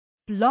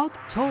Blog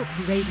Talk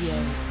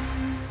Radio.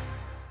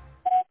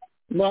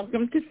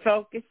 Welcome to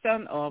Focus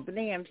on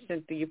Albany. I'm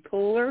Cynthia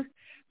Pooler.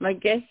 My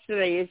guest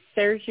today is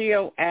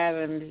Sergio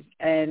Adams,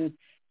 and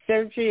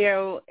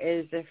Sergio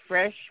is a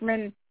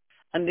freshman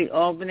on the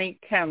Albany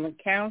Common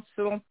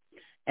Council,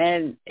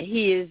 and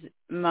he is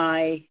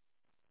my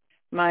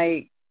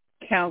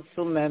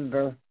council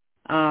member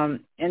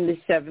in the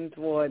 7th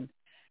Ward.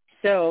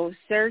 So,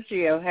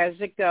 Sergio, how's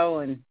it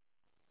going?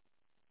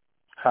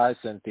 Hi,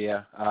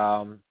 Cynthia.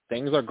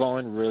 Things are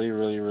going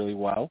really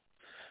well.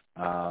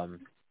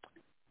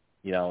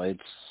 It's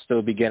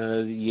still beginning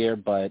of the year,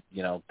 but,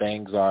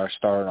 things are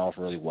starting off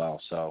really well.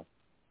 So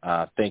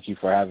thank you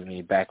for having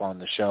me back on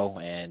the show,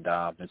 and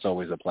it's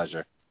always a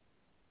pleasure.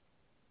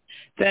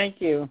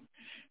 Thank you.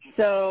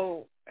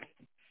 So,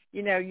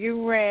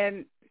 you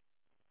ran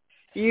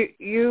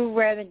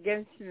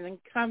against an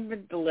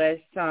incumbent the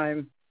last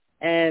time,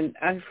 and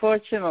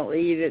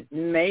unfortunately you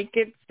didn't make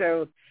it,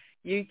 so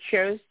you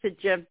chose to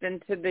jump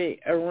into the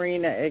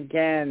arena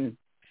again.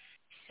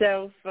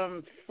 So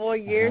from 4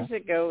 years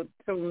ago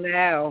till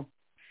now,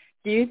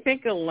 do you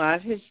think a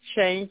lot has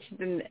changed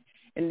in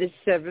the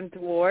 7th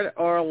Ward,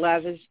 or a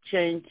lot has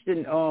changed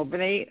in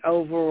Albany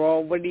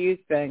overall? What do you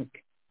think?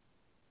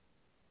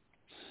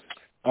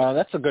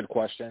 That's a good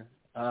question.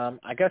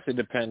 I guess it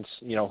depends,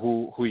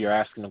 who you're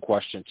asking the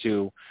question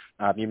to.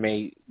 You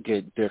may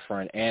get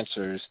different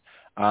answers.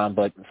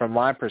 But from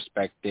my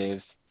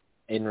perspective,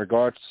 in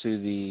regards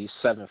to the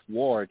 7th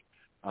Ward,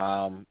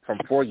 from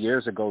 4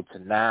 years ago to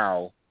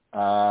now,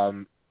 I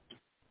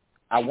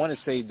want to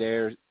say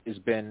there has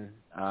been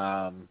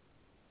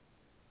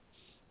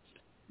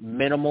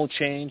minimal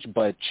change,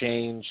 but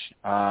change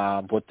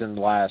within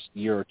the last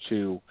year or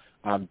two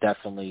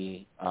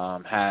definitely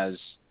has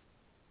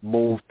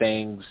moved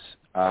things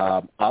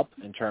up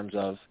in terms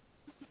of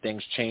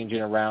things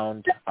changing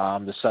around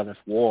the 7th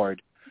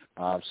Ward.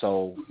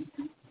 So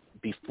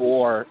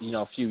before,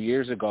 a few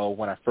years ago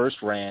when I first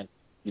ran,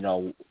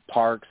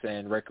 parks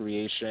and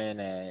recreation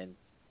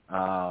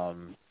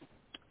and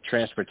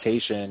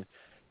transportation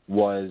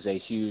was a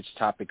huge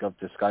topic of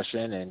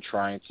discussion, and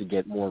trying to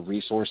get more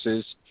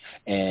resources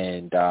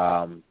and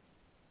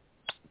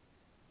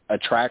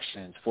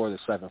attractions for the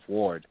 7th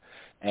Ward.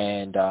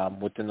 And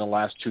within the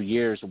last 2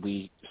 years,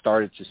 we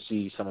started to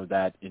see some of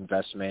that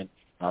investment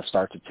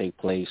start to take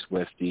place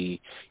with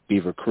the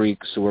Beaver Creek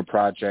sewer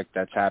project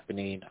that's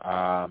happening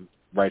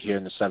right here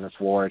in the 7th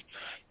Ward,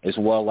 as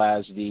well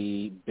as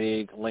the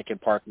big Lincoln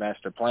Park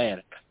master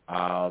plan,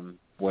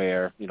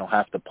 where,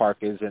 half the park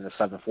is in the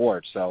 7th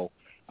Ward. So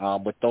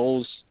with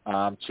those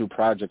two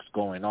projects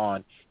going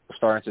on, we're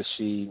starting to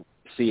see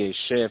a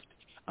shift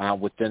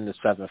within the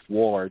 7th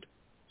Ward.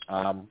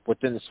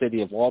 Within the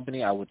city of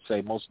Albany, I would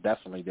say most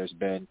definitely there's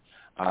been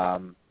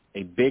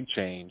a big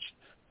change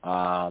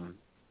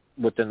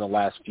within the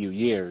last few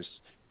years.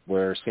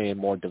 We're seeing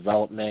more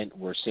development.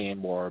 We're seeing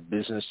more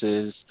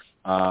businesses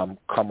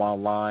come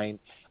online.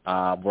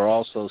 We're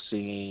also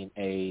seeing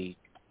a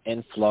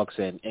influx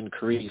and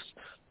increase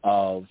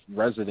of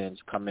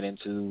residents coming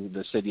into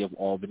the city of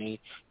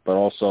Albany, but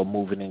also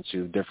moving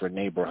into different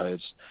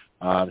neighborhoods.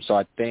 So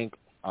I think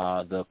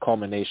the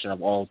culmination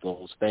of all of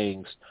those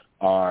things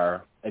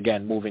are,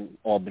 again, moving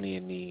Albany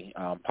in the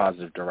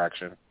positive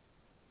direction.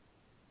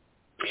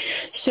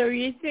 So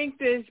you think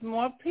there's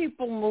more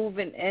people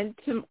moving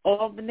into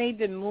Albany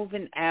than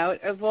moving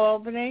out of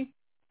Albany?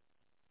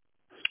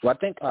 Well, I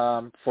think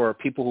for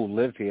people who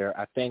live here,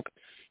 I think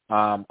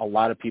a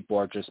lot of people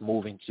are just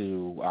moving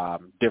to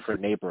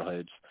different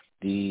neighborhoods.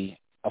 The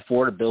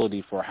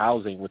affordability for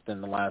housing within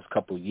the last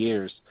couple of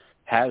years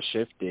has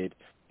shifted,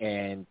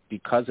 and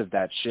because of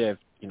that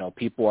shift,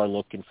 people are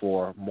looking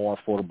for more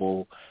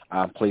affordable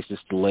places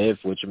to live,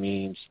 which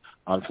means,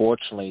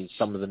 unfortunately,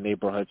 some of the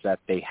neighborhoods that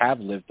they have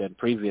lived in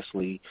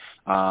previously,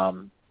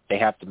 they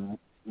have to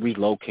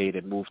relocate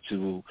and move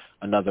to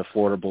another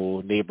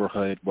affordable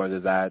neighborhood,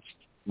 whether that's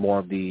more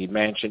of the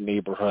Mansion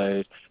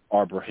neighborhood,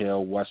 Arbor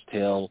Hill, West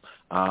Hill,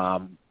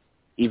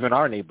 even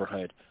our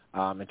neighborhood,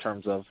 in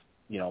terms of,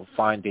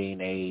 finding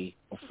a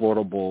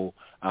affordable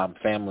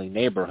family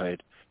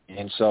neighborhood.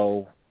 And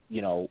so,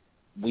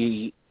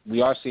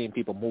 we are seeing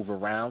people move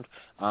around.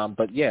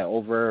 But, yeah,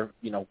 over,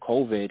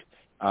 COVID,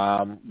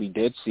 we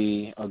did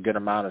see a good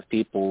amount of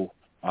people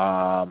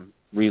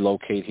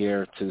relocate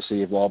here to the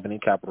city of Albany,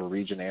 Capital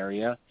Region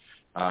area.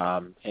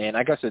 And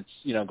I guess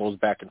it's, goes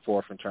back and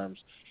forth in terms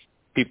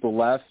people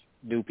left,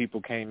 new people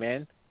came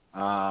in.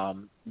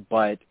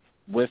 But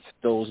with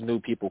those new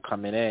people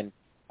coming in,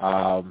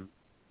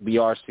 we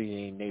are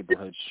seeing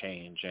neighborhoods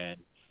change,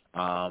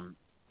 and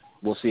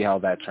we'll see how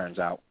that turns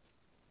out.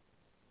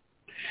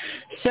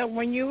 So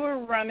when you were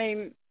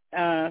running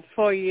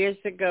 4 years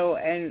ago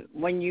and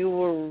when you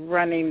were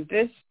running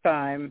this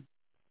time,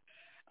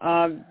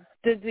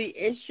 did the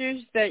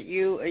issues that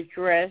you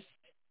addressed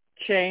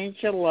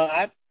change a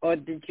lot, or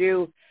did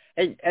you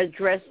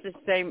address the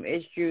same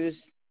issues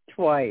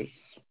twice?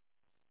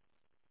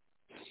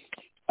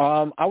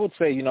 I would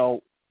say,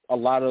 a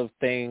lot of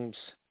things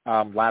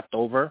lapped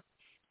over.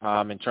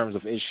 in terms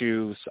of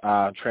issues,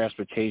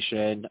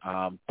 transportation,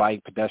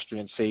 bike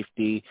pedestrian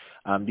safety.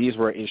 These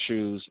were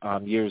issues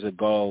years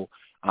ago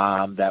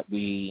that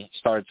we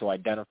started to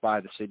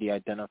identify, the city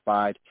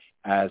identified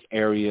as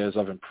areas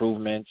of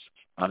improvements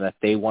that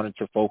they wanted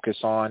to focus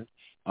on.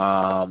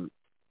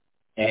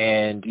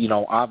 And,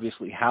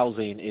 obviously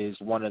housing is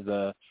one of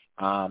the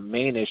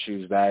main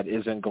issues that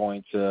isn't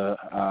going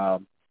to,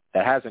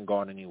 that hasn't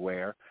gone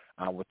anywhere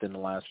within the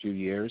last few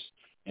years.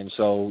 And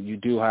so you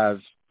do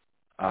have,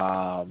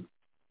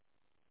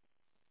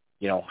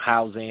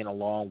 housing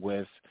along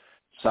with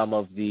some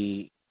of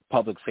the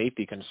public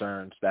safety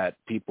concerns that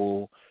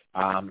people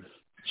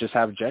just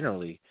have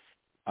generally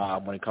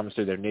when it comes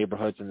to their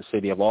neighborhoods in the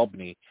city of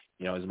Albany.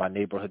 Is my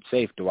neighborhood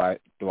safe? Do I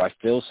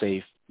feel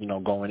safe,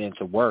 going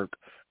into work?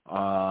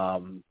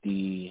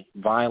 The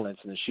violence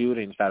and the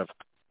shootings that have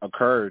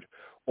occurred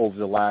over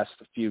the last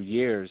few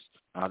years,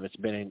 it's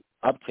been an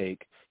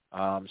uptake.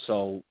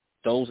 So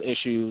those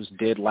issues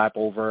did lap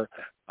over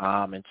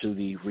into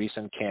the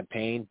recent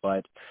campaign,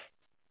 but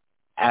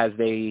as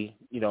they,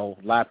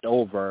 lapped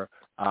over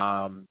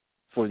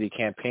for the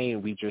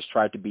campaign, we just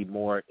tried to be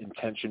more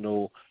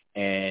intentional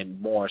and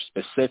more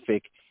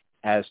specific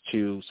as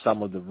to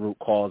some of the root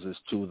causes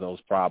to those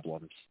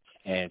problems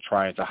and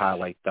trying to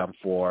highlight them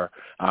for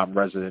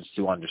residents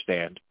to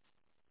understand.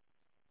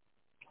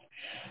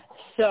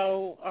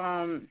 So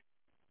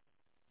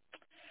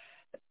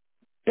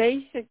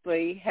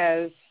basically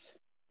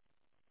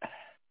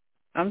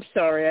I'm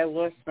sorry, I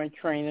lost my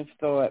train of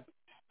thought.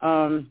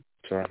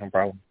 Sure, no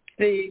problem.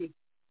 The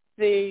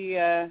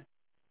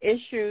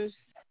issues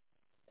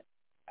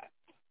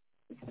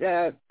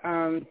that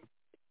I'm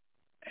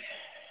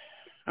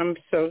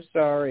so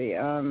sorry.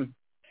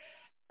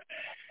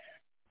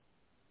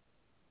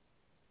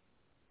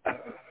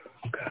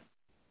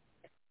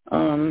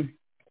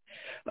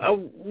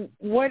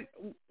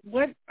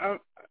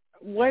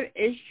 What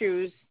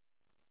issues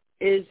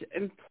is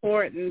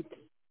important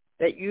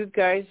that you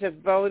guys are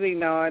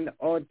voting on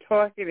or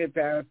talking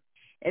about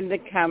in the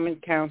Common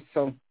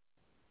Council?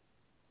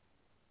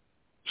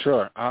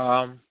 Sure.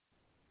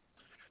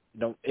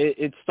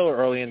 It's still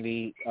early in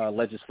the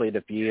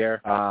legislative year.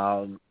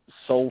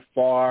 So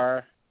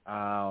far,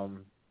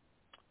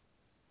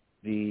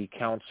 the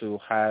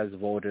council has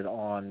voted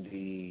on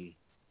the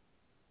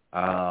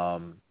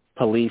the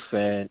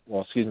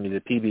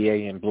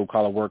PBA and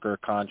blue-collar worker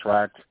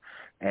contract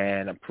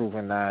and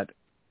approving that.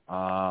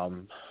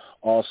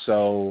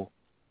 Also,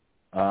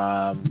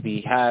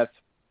 we have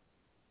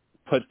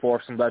put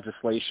forth some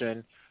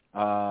legislation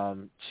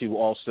to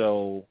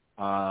also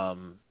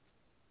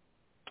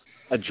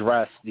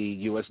address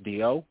the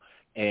USDO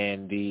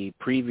and the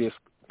previous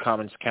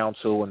Commons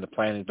Council and the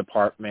Planning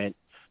Department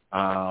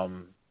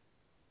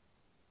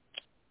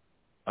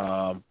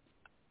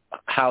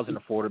housing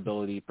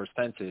affordability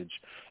percentage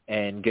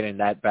and getting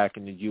that back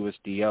in the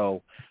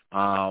USDO.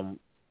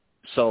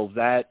 So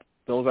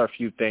those are a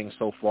few things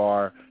so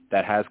far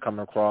that has come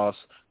across.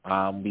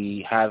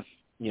 We have,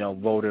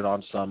 voted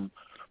on some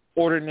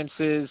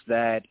ordinances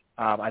that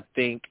I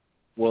think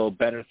will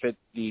benefit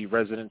the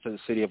residents of the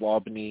city of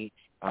Albany.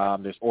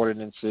 There's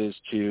ordinances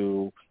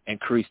to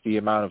increase the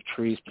amount of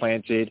trees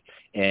planted.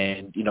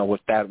 And,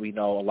 with that, we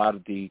know a lot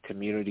of the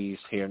communities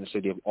here in the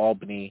city of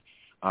Albany,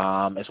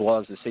 as well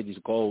as the city's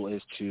goal,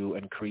 is to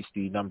increase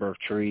the number of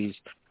trees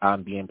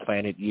being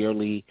planted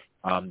yearly.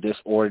 This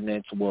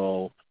ordinance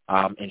will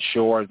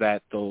ensure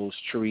that those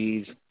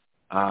trees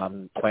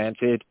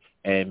planted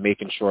and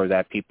making sure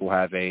that people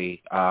have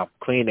a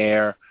clean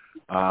air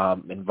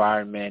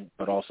environment,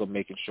 but also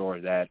making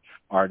sure that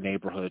our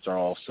neighborhoods are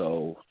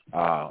also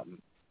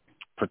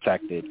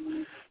protected.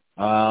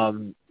 There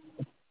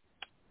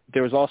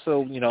was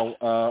also,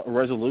 a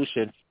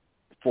resolution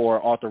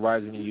for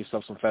authorizing the use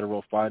of some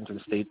federal funds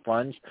and state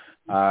funds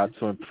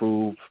to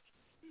improve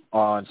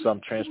on some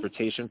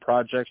transportation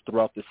projects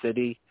throughout the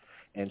city.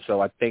 And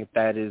so I think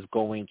that is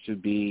going to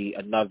be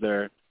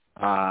another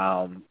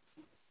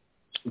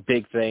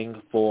big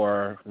thing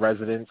for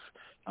residents.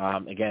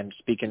 Again,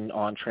 speaking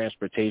on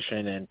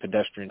transportation and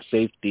pedestrian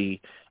safety,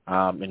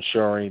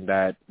 ensuring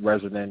that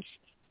residents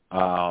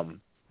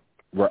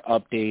we're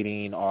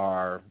updating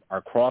our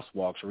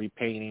crosswalks,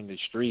 repainting the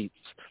streets,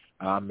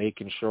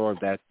 making sure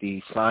that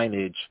the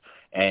signage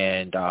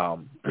and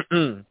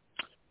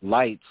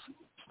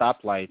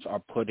stoplights are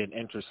put in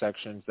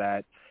intersections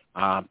that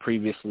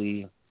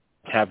previously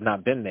have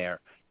not been there,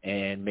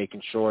 and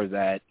making sure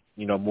that,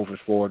 moving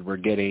forward, we're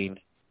getting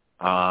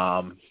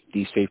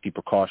these safety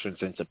precautions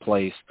into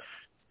place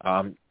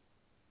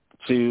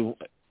to,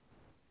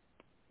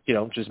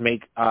 just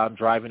make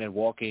driving and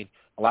walking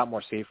a lot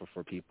more safer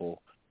for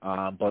people.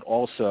 But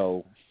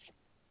also,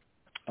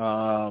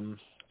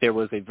 there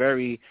was a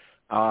very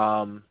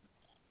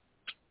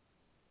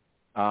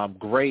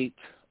great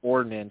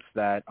ordinance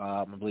that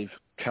I believe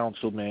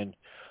Councilman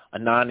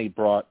Anani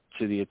brought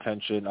to the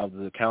attention of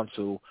the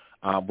council,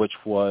 which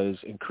was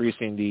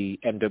increasing the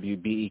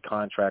MWBE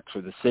contracts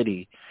for the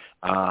city.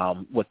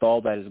 With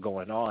all that is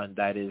going on,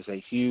 that is a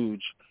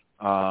huge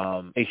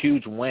a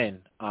huge win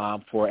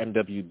for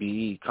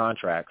MWBE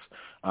contracts.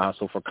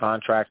 So for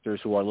contractors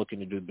who are looking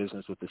to do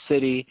business with the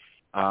city,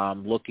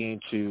 looking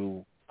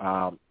to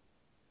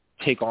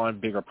take on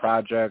bigger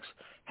projects,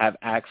 have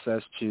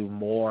access to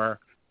more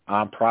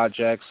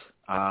projects,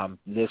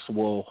 this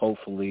will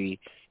hopefully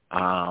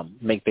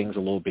make things a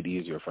little bit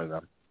easier for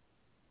them.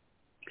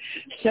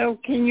 So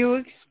can you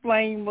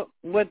explain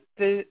what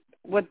this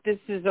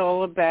is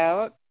all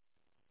about?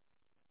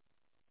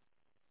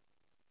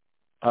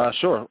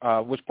 Sure.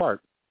 Which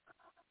part?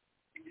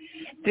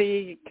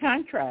 The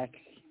contracts.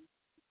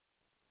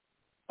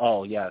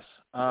 Oh, yes.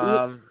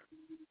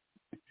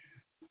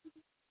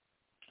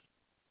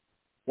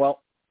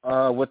 Well,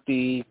 with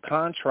the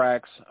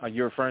contracts,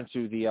 you're referring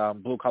to the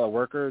blue-collar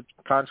worker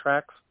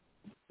contracts?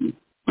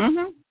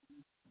 Mm-hmm.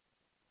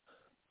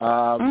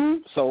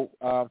 So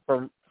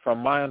from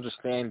my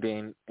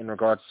understanding in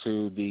regards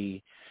to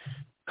the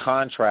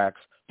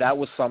contracts, that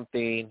was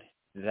something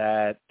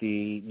that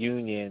the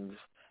unions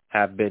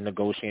have been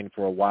negotiating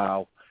for a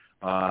while.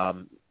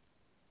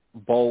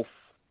 Both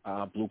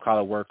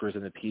blue-collar workers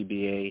and the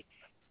PBA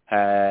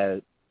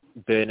had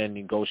been in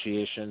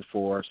negotiations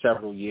for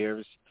several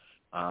years.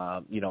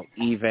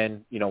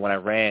 Even when I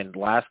ran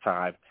last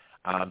time,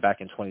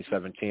 back in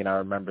 2017, I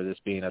remember this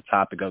being a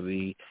topic of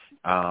the,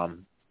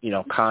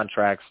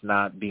 contracts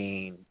not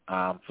being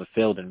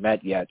fulfilled and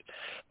met yet.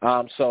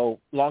 So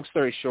long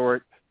story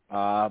short,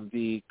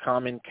 the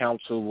Common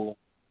Council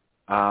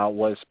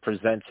was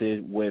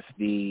presented with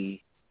the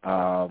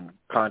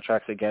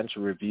contracts again to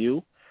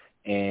review.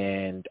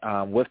 And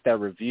with that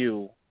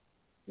review,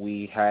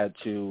 we had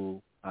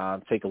to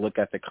take a look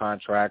at the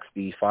contracts.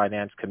 The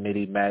Finance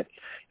Committee met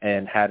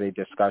and had a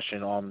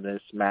discussion on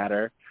this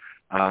matter.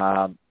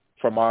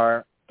 From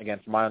my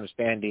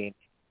understanding,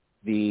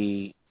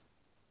 the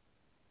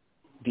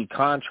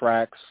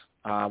contracts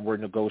were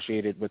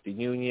negotiated with the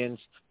unions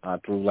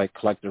through like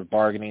collective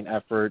bargaining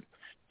effort.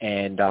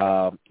 And,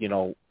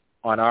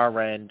 on our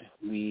end,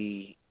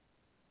 we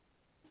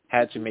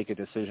had to make a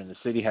decision. The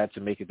city had to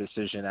make a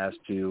decision as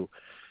to,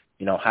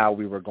 how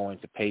we were going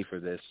to pay for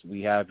this.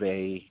 We have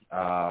a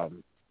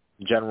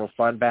general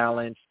fund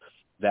balance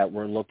that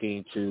we're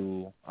looking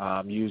to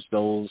use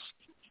those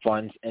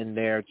funds in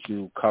there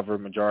to cover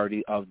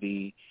majority of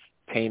the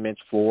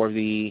payments for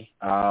the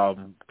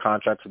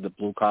contracts of the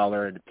blue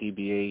collar and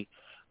the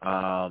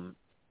PBA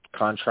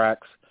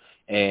contracts.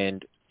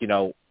 And,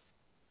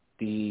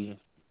 the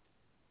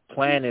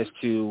plan is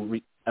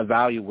to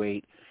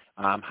evaluate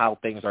how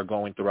things are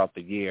going throughout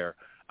the year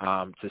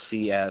to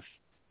see if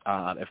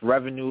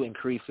revenue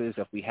increases,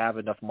 if we have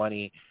enough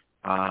money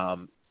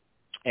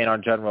in our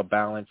general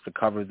balance to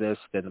cover this,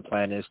 then the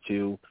plan is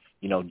to,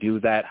 do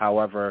that.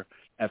 However,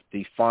 if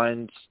the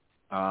funds,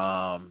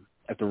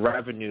 if the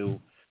revenue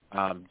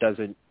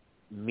doesn't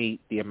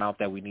meet the amount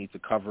that we need to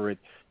cover it,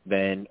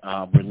 then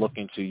we're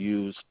looking to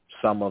use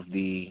some of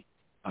the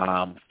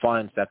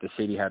funds that the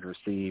city had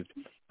received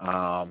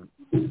from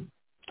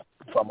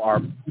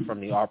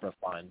the ARPA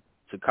fund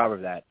to cover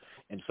that.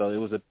 And so it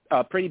was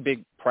a pretty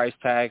big price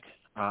tag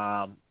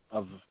of,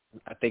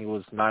 I think it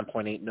was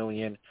 $9.8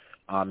 million,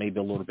 maybe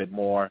a little bit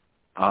more,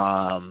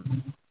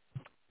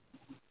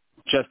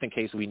 just in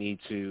case we need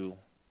to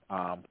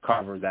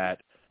cover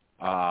that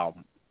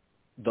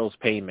those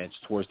payments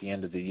towards the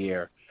end of the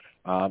year.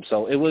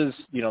 So it was,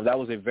 that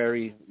was a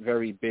very,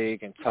 very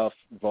big and tough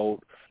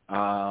vote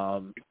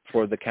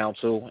for the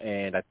council,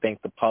 and I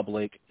think the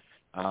public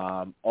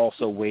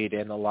also weighed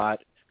in a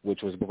lot,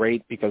 which was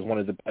great, because one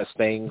of the best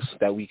things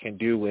that we can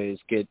do is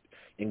get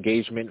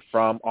engagement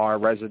from our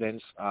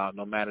residents,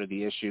 no matter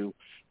the issue,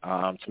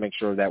 to make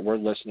sure that we're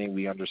listening,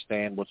 we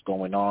understand what's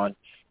going on.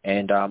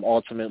 And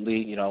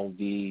ultimately,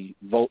 the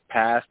vote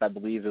passed. I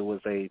believe it was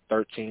a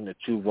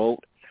 13-2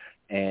 vote.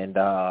 And,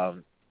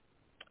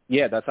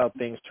 that's how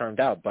things turned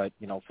out. But,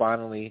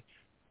 finally,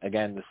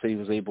 again, the city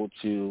was able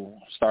to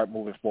start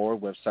moving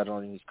forward with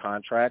settling these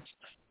contracts.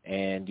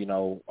 And,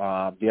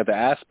 the other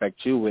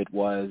aspect to it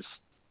was,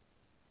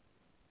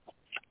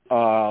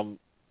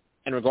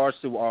 in regards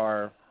to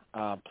our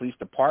police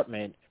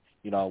department,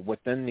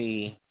 within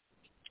the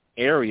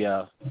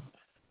area,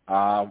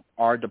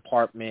 our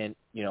department,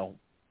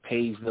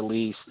 pays the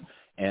least,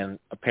 and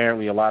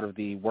apparently a lot of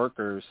the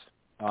workers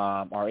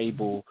are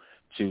able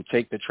to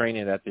take the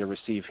training that they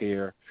receive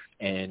here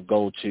and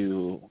go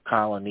to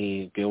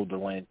Colony,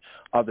 Guilderland,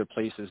 other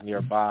places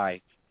nearby,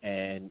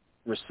 and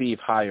receive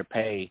higher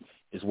pay,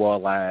 as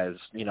well as,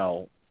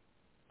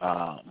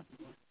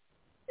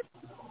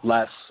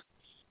 less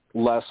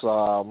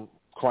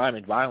crime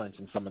and violence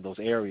in some of those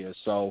areas.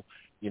 So,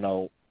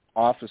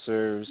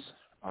 officers,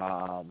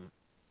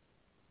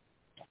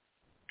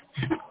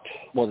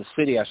 the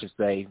city, I should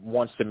say,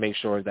 wants to make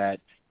sure that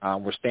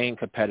we're staying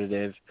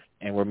competitive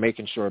and we're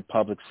making sure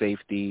public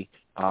safety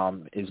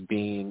is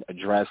being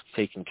addressed,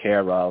 taken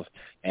care of.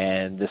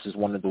 And this is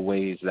one of the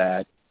ways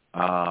that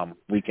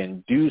we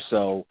can do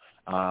so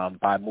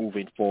by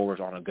moving forward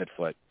on a good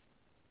foot.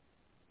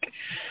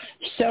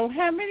 So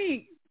how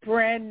many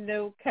brand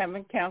new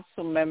Common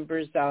Council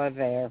members are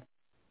there?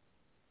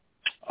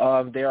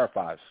 There are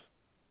 5.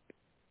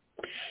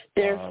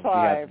 There's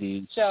 5.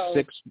 We have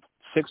the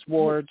sixth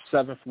ward,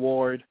 7th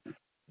ward,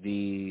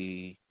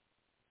 the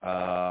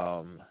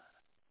I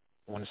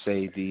want to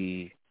say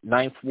the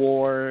 9th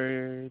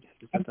ward.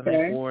 Is that the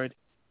 9th ward?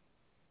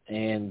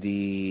 And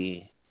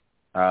the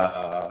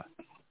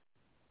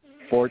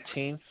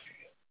 14th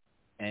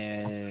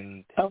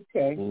and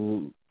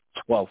 12th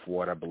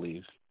ward, I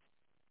believe.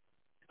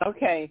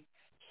 Okay.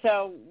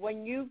 So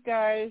when you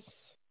guys,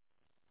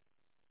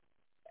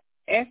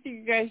 after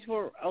you guys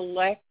were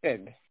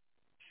elected,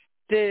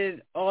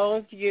 did all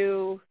of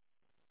you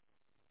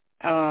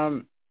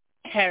have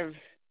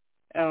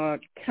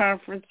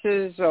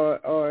conferences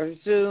or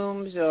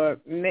Zooms or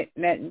met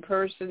in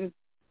person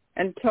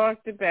and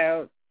talked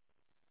about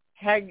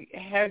how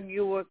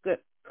you were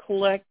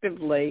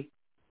collectively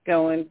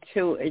going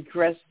to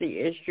address the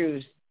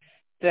issues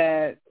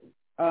that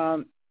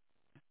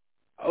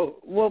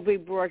will be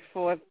brought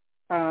forth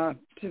to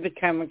the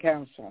Common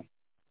Council?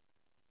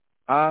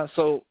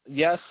 So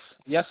yes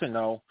and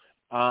no.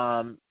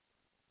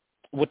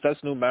 With us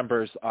new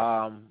members,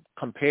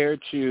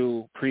 compared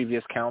to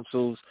previous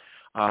councils,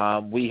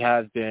 we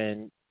have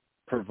been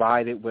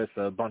provided with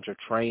a bunch of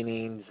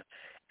trainings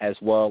as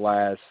well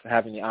as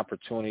having the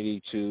opportunity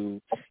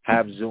to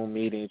have Zoom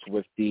meetings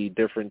with the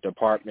different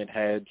department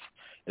heads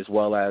as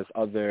well as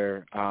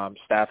other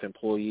staff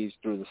employees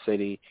through the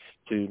city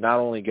to not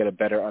only get a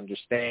better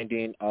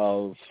understanding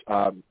of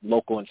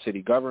local and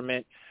city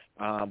government,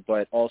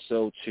 but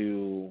also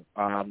to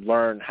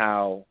learn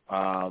how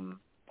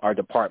our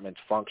departments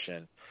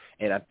function.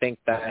 And I think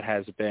that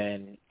has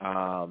been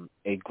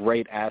a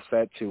great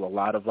asset to a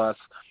lot of us,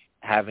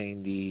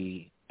 having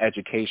the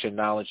education,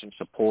 knowledge, and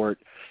support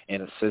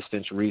and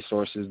assistance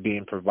resources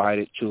being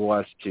provided to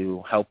us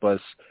to help us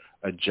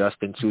adjust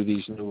into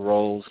these new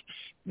roles.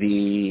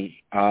 The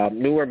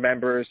newer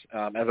members,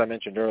 as I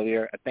mentioned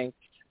earlier, I think,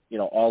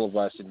 all of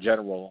us in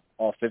general,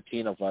 all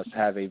 15 of us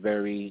have a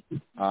very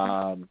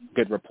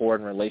good rapport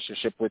and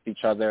relationship with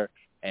each other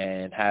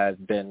and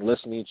have been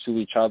listening to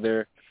each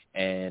other.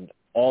 And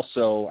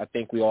also, I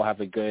think we all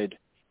have a good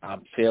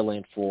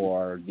feeling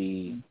for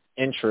the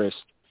interest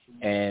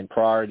and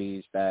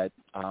priorities that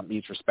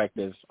each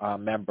respective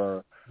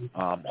member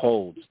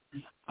holds.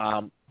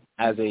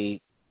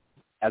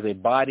 As a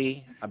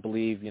body, I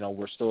believe,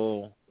 we're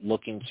still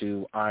looking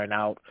to iron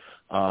out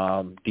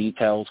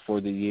details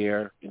for the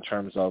year in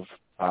terms of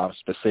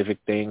specific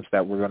things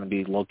that we're going to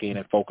be looking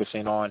and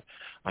focusing on.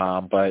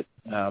 But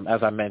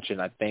as I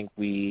mentioned, I think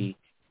we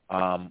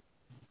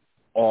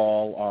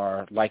all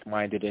are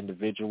like-minded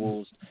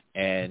individuals,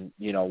 and,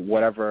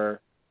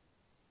 whatever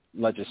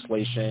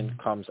legislation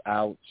comes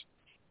out,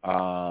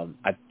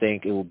 I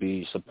think it will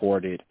be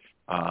supported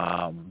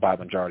by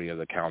the majority of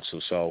the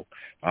council. So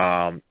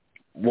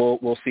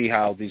we'll see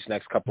how these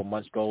next couple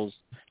months goes.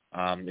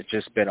 It's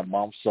just been a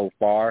month so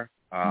far,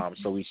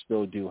 so we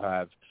still do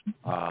have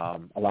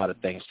a lot of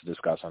things to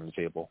discuss on the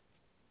table.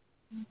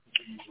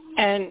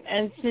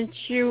 And since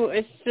you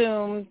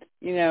assumed,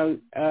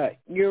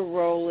 your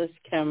role as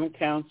Common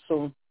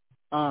Council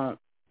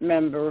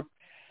member,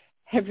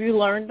 have you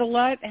learned a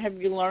lot?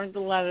 Have you learned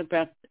a lot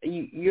about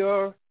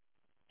your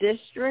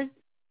district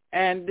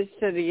and the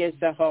city as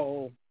a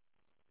whole?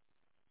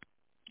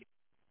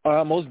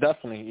 Most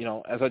definitely.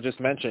 As I just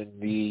mentioned,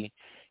 the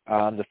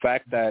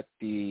fact that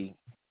the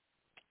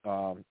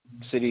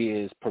city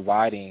is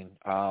providing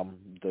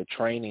the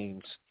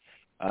trainings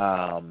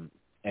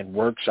and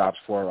workshops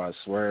for us,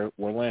 we're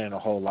learning a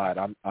whole lot.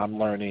 I'm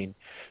learning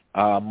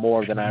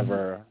more than I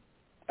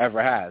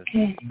ever have.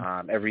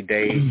 Every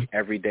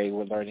day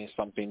we're learning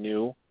something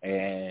new,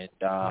 and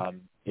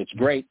it's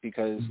great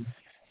because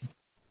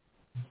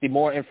the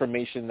more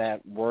information that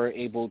we're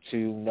able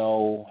to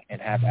know and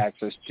have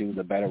access to,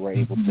 the better we're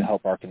able to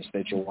help our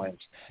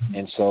constituents.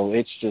 And so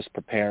it's just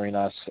preparing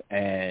us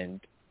and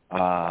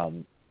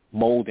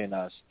molding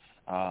us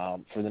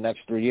for the next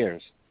 3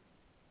 years.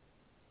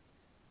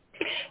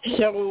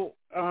 So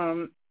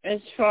as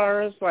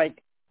far as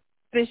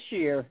this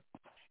year,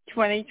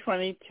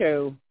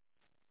 2022,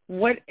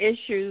 what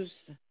issues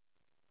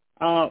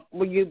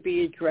will you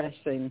be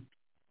addressing?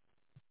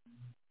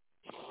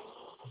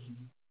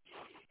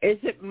 Is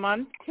it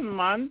month to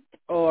month,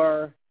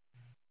 or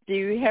do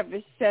you have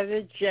a set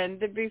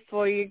agenda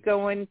before you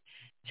go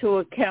into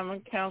a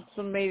Common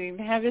Council meeting?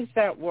 How does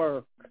that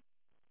work?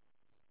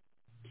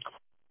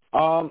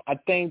 I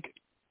think,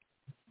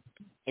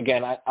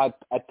 again, I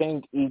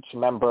think each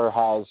member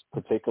has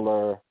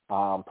particular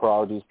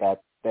priorities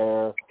that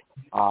they're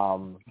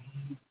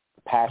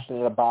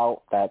passionate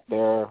about, that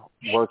they're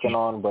working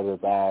on, whether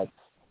that's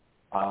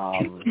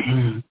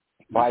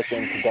bike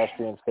and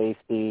pedestrian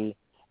safety.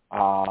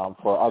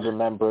 For other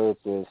members,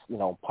 is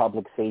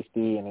public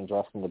safety and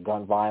addressing the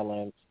gun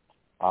violence.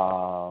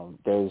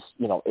 There's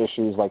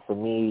issues like, for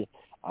me,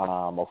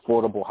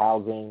 affordable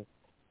housing.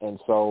 And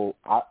so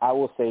I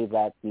will say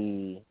that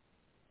the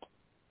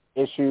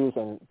issues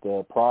and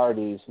the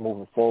priorities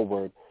moving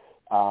forward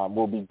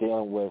will be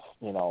dealing with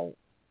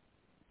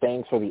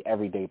things for the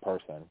everyday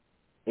person,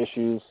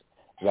 issues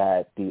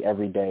that the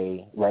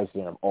everyday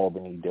resident of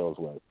Albany deals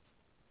with.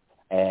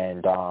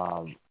 And,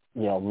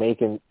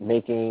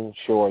 making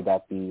sure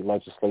that the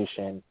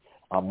legislation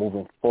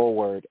moving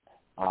forward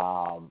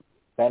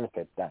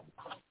benefits them.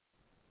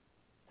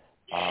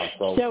 I'll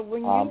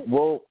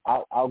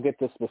get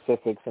the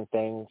specifics and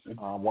things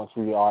once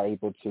we are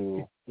able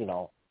to,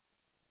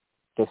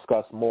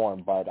 discuss more.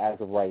 But as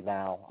of right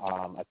now,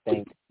 I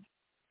think,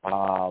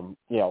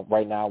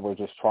 right now we're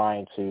just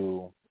trying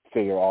to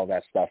figure all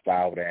that stuff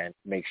out and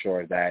make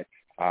sure that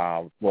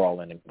we're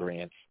all in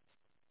agreement.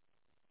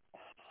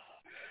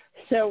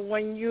 So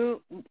when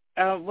you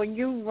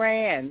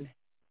ran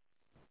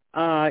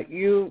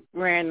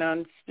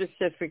on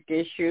specific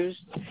issues,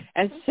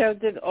 and so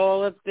did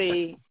all of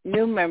the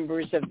new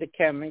members of the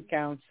Common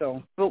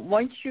Council. But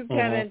once you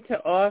got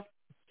into office,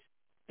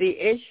 the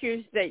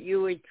issues that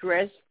you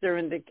addressed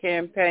during the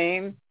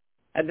campaign,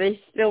 are they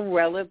still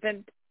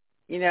relevant,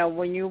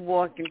 when you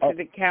walk into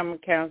the Common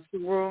Council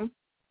room?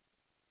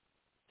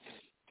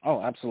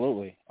 Oh,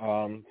 absolutely.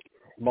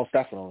 Most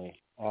definitely.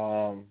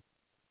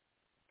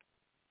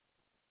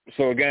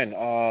 So again,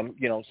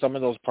 some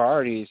of those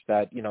priorities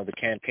that, the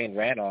campaign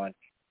ran on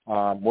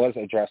was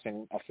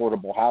addressing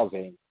affordable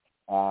housing.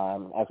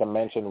 As I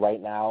mentioned,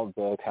 right now,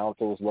 the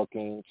council is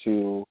looking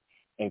to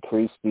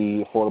increase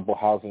the affordable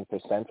housing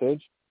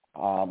percentage.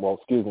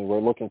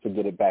 We're looking to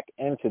get it back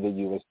into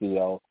the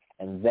USDO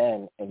and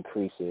then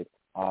increase it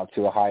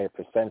to a higher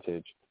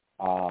percentage,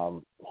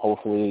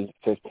 hopefully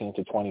 15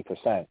 to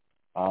 20%.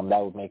 That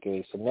would make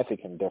a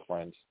significant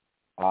difference.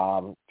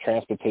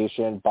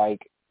 Transportation,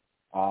 bike,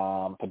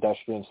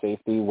 pedestrian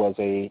safety was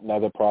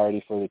another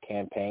priority for the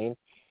campaign.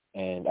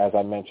 And as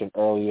I mentioned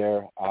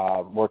earlier,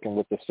 working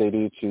with the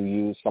city to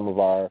use some of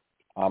our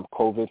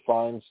COVID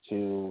funds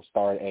to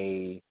start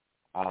a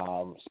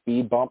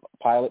speed bump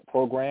pilot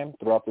program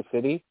throughout the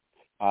city.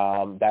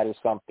 That is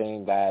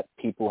something that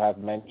people have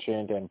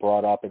mentioned and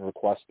brought up and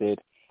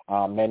requested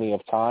many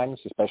of times,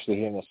 especially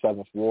here in the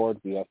 7th Ward.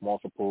 We have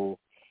multiple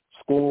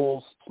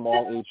schools,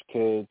 small age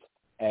kids,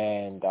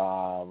 and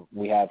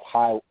we have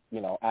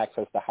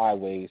access to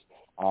highways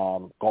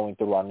going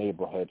through our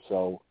neighborhood.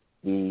 So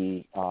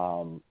the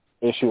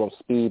issue of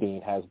speeding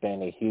has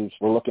been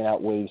we're looking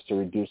at ways to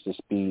reduce the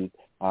speed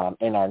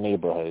in our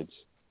neighborhoods.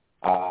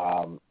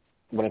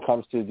 When it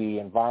comes to the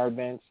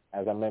environment,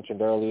 as I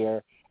mentioned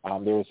earlier,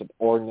 there was an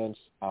ordinance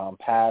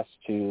passed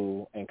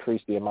to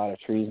increase the amount of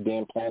trees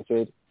being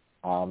planted.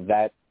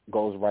 That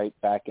goes right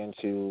back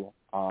into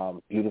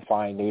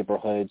beautifying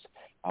neighborhoods,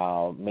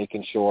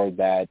 making sure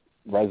that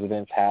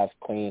residents have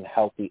clean,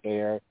 healthy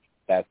air,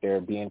 that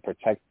they're being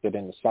protected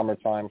in the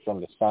summertime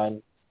from the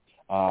sun.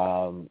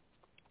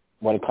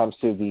 When it comes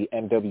to the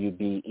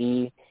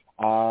MWBE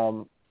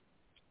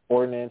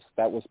ordinance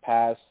that was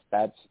passed,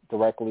 that's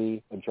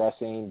directly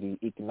addressing the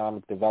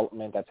economic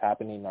development that's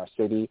happening in our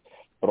city,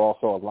 but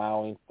also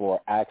allowing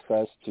for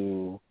access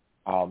to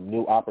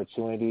new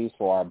opportunities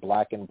for our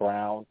Black and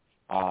brown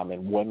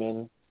and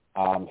women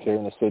here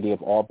in the city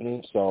of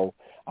Albany. So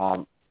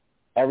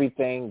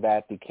everything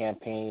that the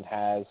campaign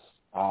has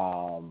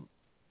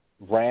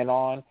ran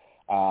on,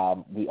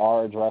 we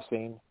are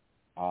addressing.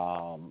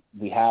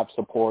 We have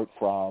support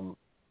from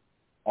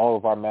all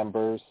of our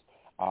members,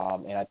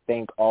 and I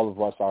think all of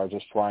us are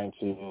just trying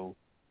to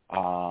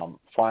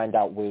find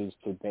out ways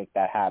to make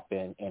that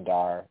happen in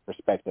our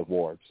respective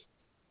wards.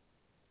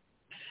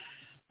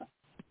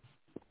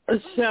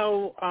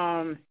 So,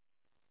 I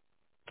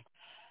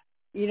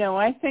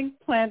think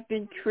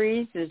planting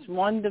trees is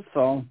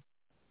wonderful,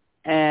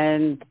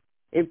 and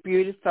it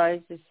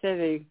beautifies the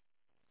city.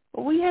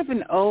 But we have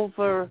an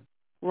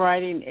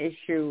overriding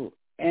issue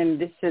in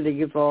the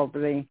city of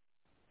Albany,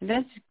 and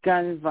that's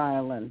gun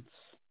violence.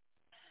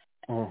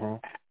 Mm-hmm.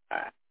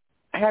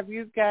 Have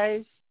you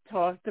guys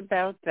talked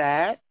about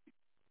that?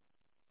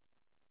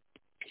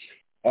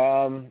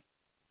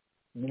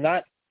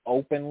 Not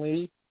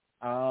openly,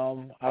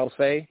 I'll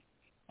say.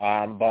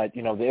 But,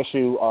 the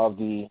issue of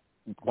the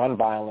gun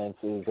violence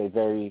is a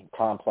very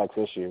complex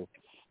issue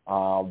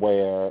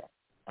where,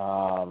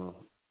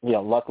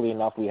 luckily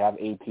enough, we have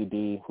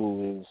APD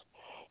who is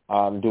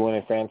doing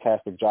a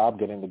fantastic job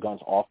getting the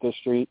guns off the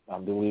street. I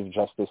believe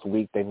just this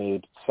week they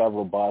made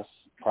several busts,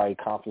 probably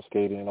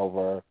confiscating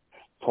over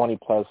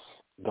 20-plus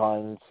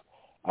guns,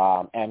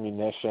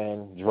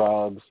 ammunition,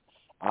 drugs.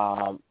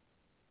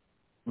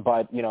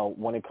 But,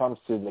 when it comes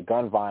to the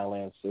gun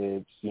violence,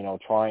 it's,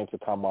 trying to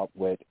come up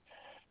with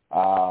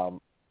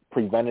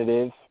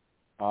preventative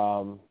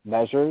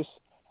measures,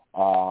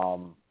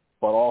 but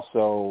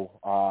also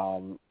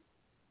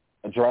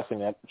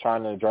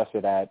trying to address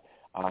it at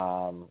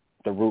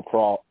the root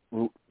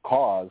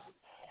cause,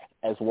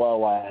 as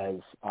well as,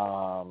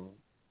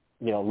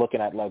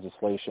 looking at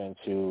legislation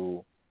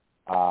to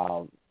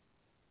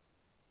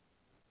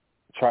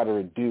try to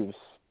reduce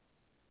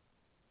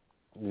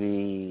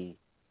the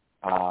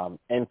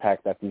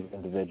impact that these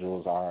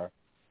individuals are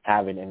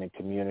having in the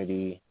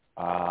community.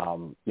 A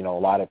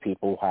lot of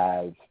people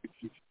have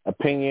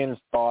opinions,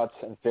 thoughts,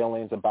 and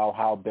feelings about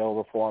how bail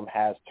reform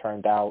has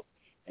turned out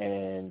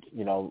And,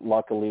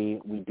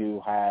 luckily we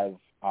do have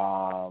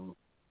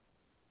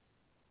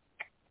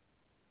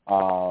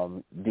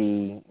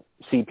the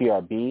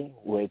CPRB,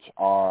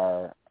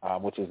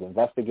 which is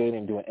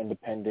investigating, doing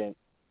independent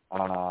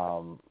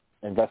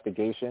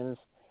investigations.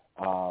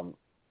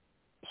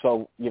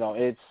 So,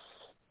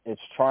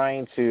 it's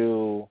trying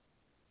to,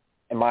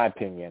 in my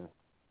opinion,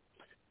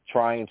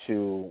 trying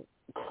to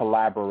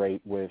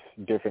collaborate with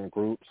different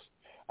groups,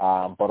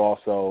 but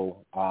also,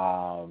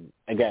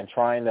 again,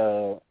 trying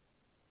to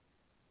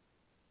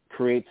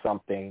create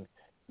something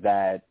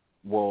that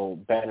will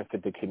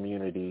benefit the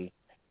community,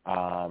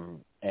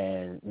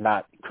 and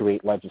not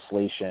create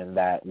legislation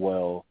that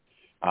will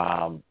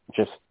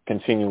just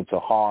continue to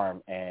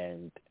harm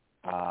and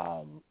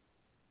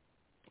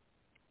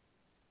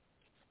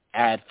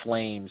add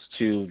flames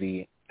to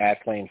the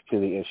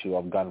issue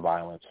of gun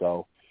violence.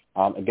 So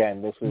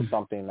again, this is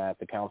something that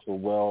the council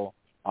will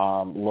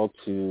look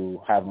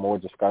to have more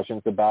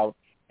discussions about,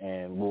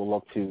 and we'll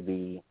look to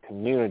the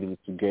community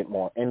to get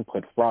more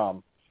input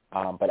from.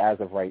 But as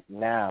of right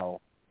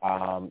now,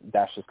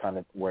 that's just kind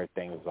of where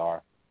things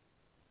are.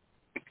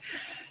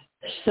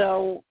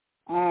 So,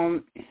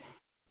 when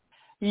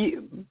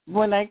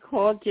I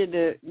called you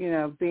to,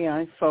 be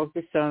on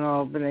Focus on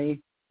Albany,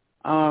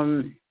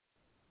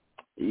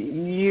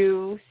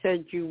 you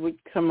said you would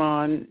come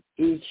on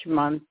each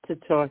month to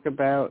talk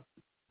about,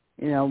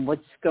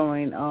 what's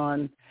going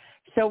on.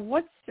 So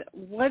what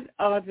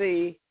are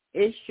the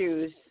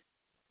issues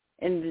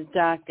in the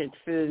docket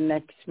for the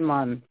next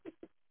month?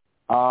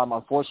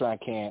 Unfortunately,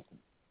 I can't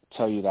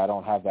tell you that. I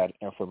don't have that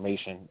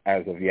information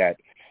as of yet.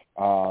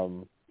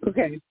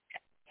 Okay.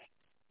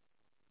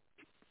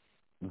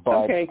 But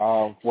okay.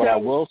 What I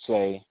will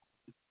say,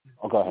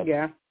 go ahead.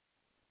 Yeah.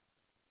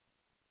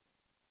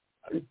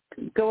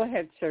 Go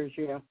ahead,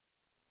 Sergio.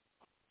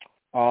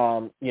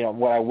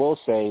 What I will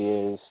say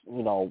is,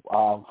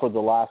 for the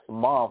last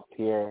month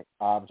here,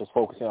 just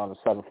focusing on the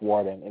 7th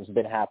Ward, and it's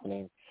been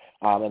happening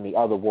in the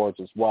other wards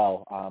as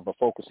well, but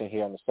focusing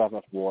here on the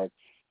 7th Ward,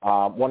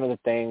 one of the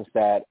things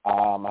that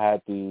I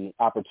had the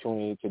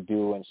opportunity to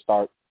do and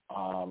start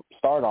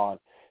on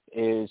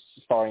is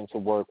starting to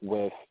work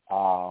with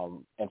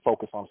and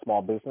focus on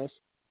small business,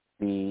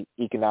 the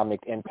economic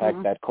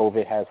impact that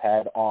COVID has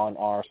had on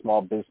our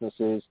small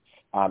businesses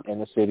in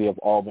the city of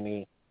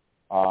Albany.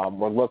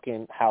 We're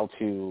looking how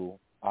to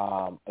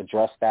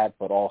address that,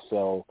 but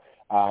also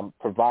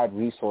provide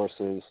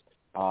resources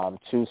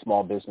to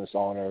small business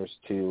owners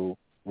to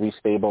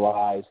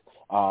restabilize,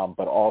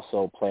 but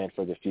also plan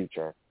for the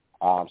future.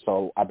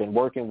 So I've been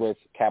working with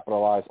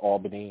Capitalize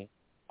Albany,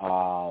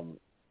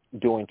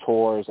 doing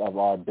tours of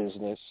our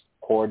business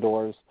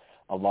corridors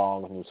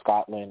along New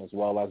Scotland as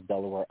well as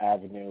Delaware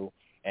Avenue,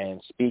 and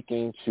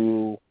speaking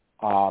to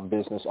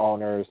business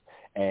owners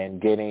and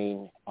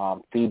getting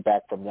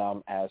feedback from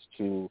them as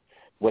to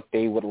what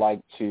they would like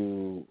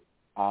to,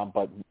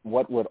 but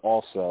what would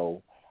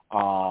also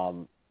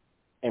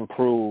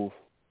improve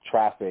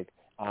traffic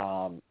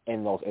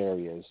in those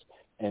areas.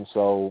 And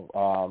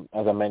so,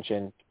 as I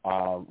mentioned,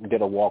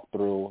 did a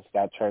walkthrough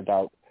that turned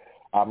out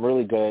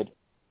really good.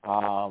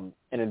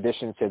 In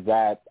addition to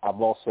that,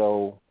 I've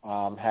also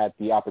had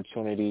the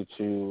opportunity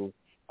to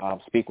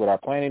speak with our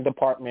planning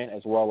department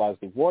as well as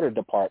the water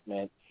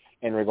department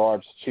in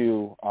regards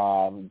to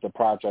the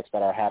projects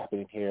that are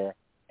happening here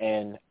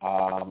in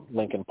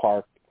Lincoln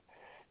Park,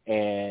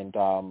 and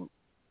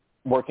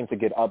working to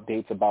get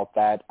updates about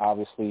that.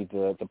 Obviously,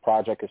 the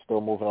project is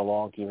still moving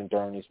along even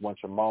during these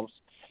winter months,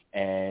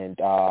 and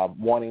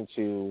wanting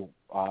to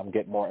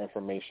get more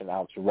information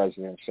out to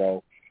residents.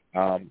 So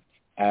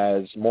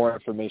as more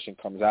information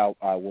comes out,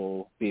 I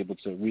will be able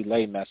to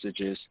relay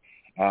messages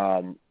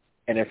and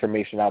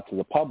information out to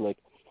the public,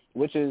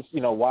 which is,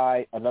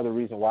 another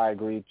reason why I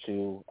agreed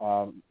to,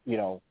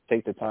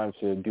 take the time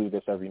to do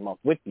this every month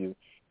with you,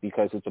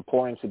 because it's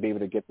important to be able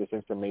to get this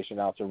information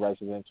out to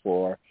residents,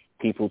 for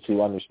people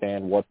to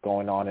understand what's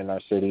going on in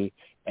our city.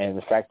 And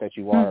the fact that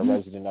you are a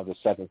resident of the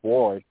 7th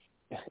Ward,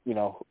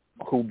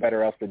 who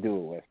better else to do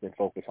it with than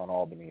Focus on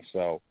Albany.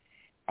 So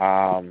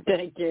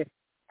thank you.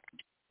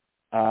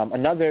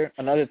 Another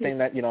thing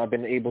that, I've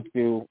been able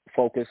to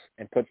focus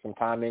and put some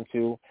time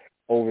into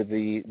over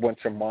the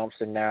winter months,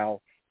 and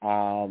now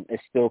is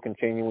still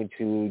continuing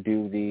to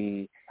do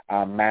the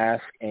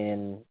mask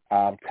and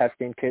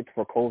testing kits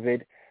for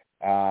COVID,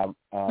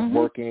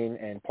 working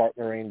and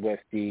partnering with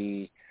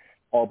the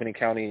Albany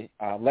County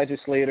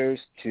legislators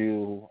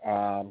to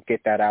get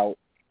that out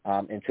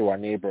into our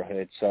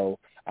neighborhood. So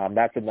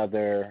that's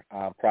another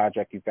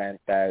project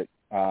event that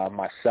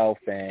myself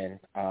and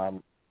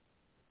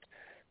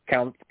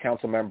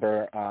Council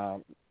Member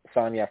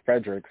Sonia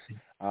Fredericks,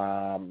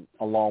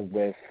 along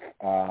with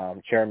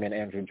Chairman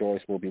Andrew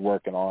Joyce, will be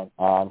working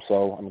on.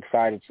 So I'm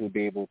excited to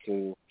be able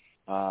to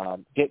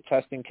get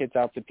testing kits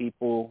out to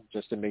people,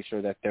 just to make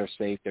sure that they're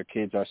safe, their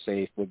kids are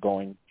safe with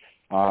going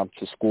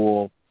to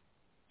school.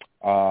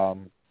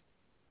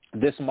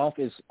 This month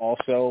is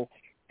also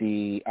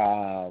the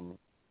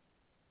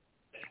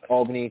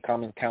Albany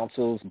Common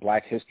Council's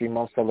Black History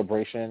Month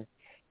celebration.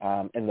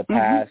 In the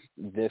past,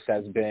 this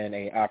has been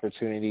an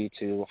opportunity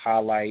to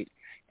highlight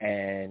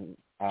and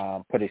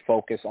put a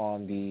focus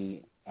on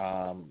the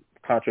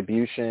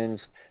contributions,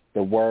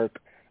 the work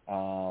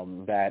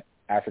that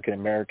African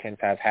Americans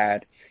have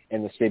had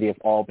in the city of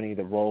Albany,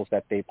 the roles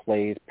that they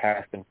played,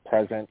 past and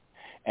present.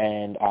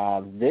 And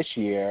this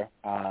year,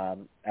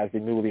 as the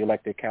newly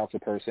elected council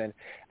person,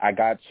 I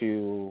got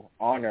to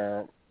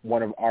honor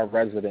one of our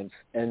residents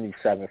in the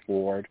 7th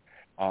Ward.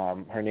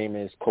 Her name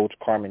is Coach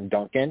Carmen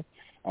Duncan.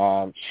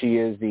 She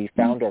is the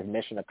founder of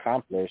Mission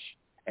Accomplished,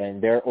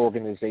 and their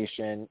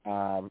organization,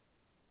 I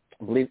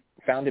believe,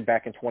 founded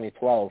back in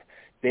 2012.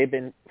 They've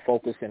been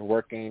focused in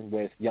working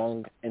with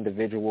young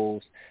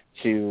individuals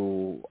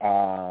to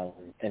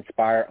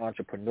inspire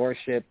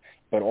entrepreneurship,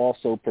 but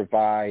also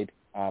provide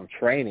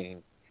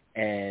training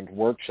and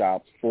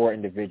workshops for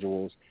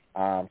individuals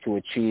to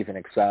achieve and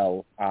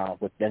excel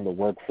within the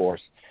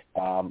workforce.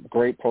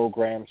 Great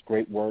programs,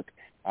 great work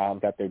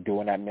that they're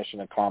doing at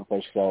Mission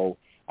Accomplished. So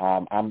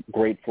I'm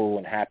grateful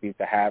and happy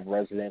to have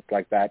residents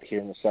like that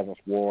here in the 7th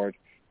Ward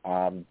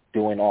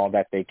doing all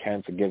that they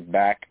can to give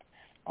back.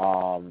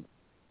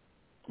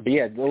 But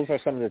yeah, those are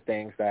some of the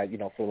things that,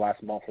 for the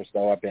last month or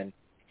so I've been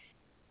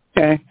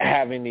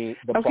having the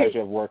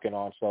pleasure of working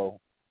on. So.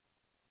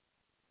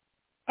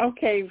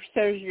 Okay,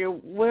 Sergio,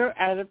 we're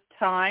out of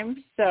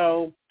time.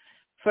 So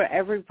for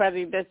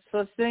everybody that's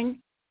listening,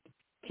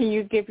 can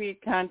you give your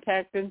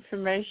contact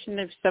information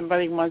if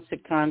somebody wants to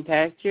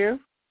contact you?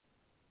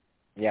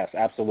 Yes,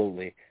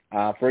 absolutely.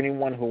 For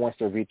anyone who wants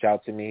to reach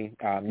out to me,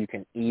 you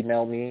can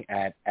email me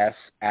at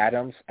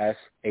sadams,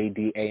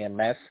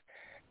 SADAMS,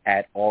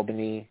 at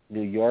Albany,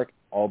 New York,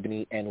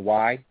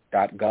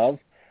 albanyny.gov.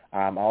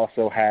 I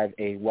also have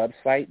a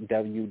website,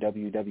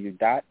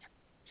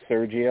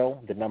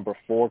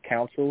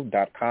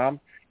 www.sergio4council.com,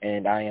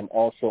 and I am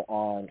also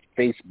on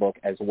Facebook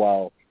as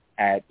well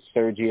at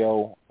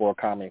Sergio for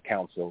Common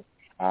Council.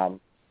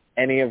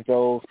 Any of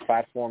those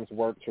platforms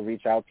work to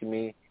reach out to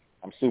me.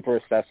 I'm super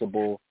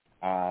accessible,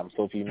 so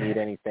if you need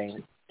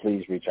anything,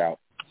 please reach out.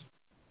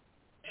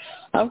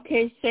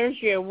 Okay,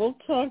 Sergio, we'll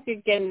talk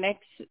again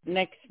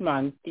next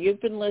month.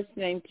 You've been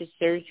listening to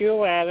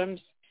Sergio Adams.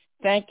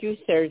 Thank you,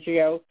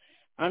 Sergio.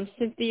 I'm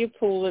Cynthia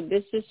Pooler.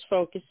 This is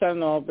Focus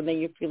on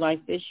Albany. If you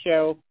like this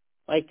show,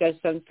 like us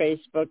on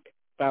Facebook,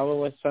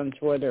 follow us on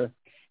Twitter.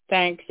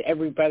 Thanks,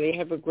 everybody.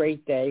 Have a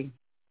great day.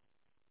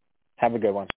 Have a good one.